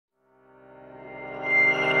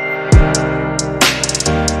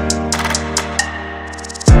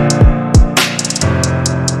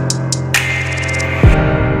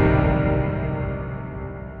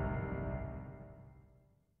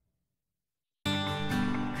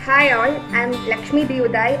Hi all, I am Lekshmi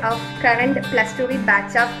Uday of current plus 2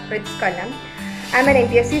 batch of RIITS KOLLAM. I am an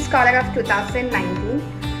NTSE scholar of 2019.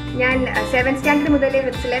 ഞാൻ 7th standard മുതൽ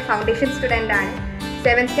റിറ്റ്സിലെ foundation student ആണ്.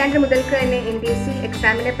 7th standard മുതൽക്ക് തന്നെ NTSE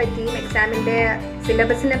എക്സാമിനെ പറ്റിയും എക്സാമിൻ്റെ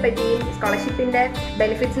സിലബസിനെ പറ്റിയും സ്കോളർഷിപ്പിൻ്റെ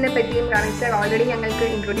ബെനിഫിറ്റ്സിനെ പറ്റിയും റമീസ് സർ ഓൾറെഡി ഞങ്ങൾക്ക്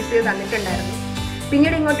ഇൻട്രൊഡ്യൂസ് ചെയ്ത് തന്നിട്ടുണ്ടായിരുന്നു.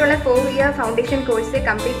 പിന്നീട് ഇങ്ങോട്ടുള്ള 4-year foundation course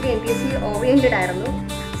completely NTSE oriented ആയിരുന്നു.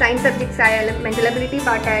 Science subjects ayalum, mental ability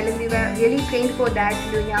part ayalum, we were really trained for that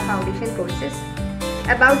during our foundation courses.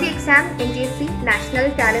 About the exam, NTSE National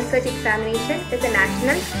Talent Search Examination is a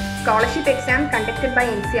national scholarship exam conducted by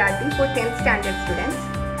NCERT for 10th standard students.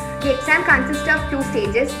 The exam consists of 2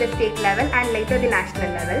 stages, the state level and later the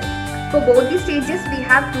national level. For both the stages, we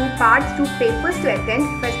have 2 parts, 2 papers to attend.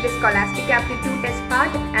 First the scholastic aptitude test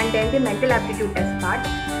part and then the mental aptitude test part.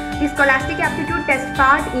 The scholastic aptitude test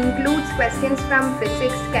part includes questions from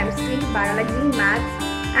physics, chemistry, biology, maths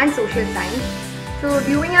and social science. So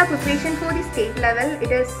during our preparation for the state level,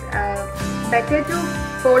 it is better to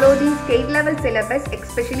follow the state level syllabus,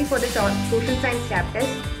 especially for the social science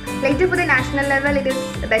chapters. Later for the national level, it is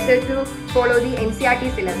better to follow the NCERT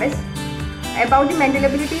syllabus. About the mental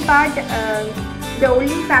ability part, the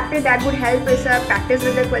only factor that would help is practice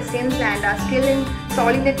with the questions and skill in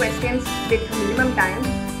solving the questions with minimum time.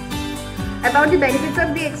 About the benefits of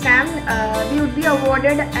the exam, we would be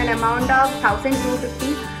awarded an amount of 1,250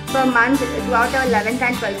 per month throughout our 11th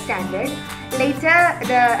and 12th standard. Later,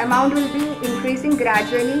 the amount will be increasing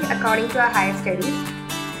gradually according to our higher studies.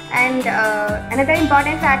 And another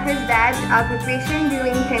important fact is that our preparation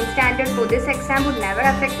during 10th standard for this exam would never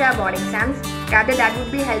affect our board exams. Rather, that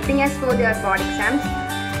would be helping us for their board exams.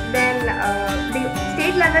 Then, the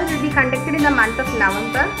state level will be conducted in the month of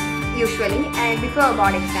November. Usually and before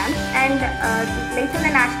board exams, and later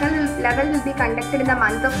the national level will be conducted in the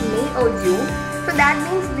month of May or June. So that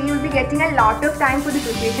means we will be getting a lot of time for the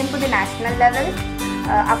preparation for the national level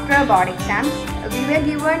after our board exams. We were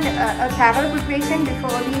given a thorough preparation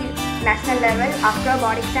before the national level after our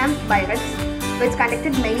board exams by RIITS, which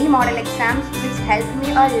conducted many model exams which helped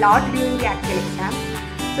me a lot during the actual exam.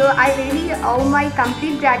 So I really owe my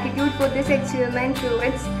complete gratitude for this achievement to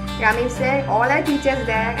RIITS, Ramesh sir, all our teachers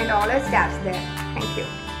there and all our staffs there. Thank you.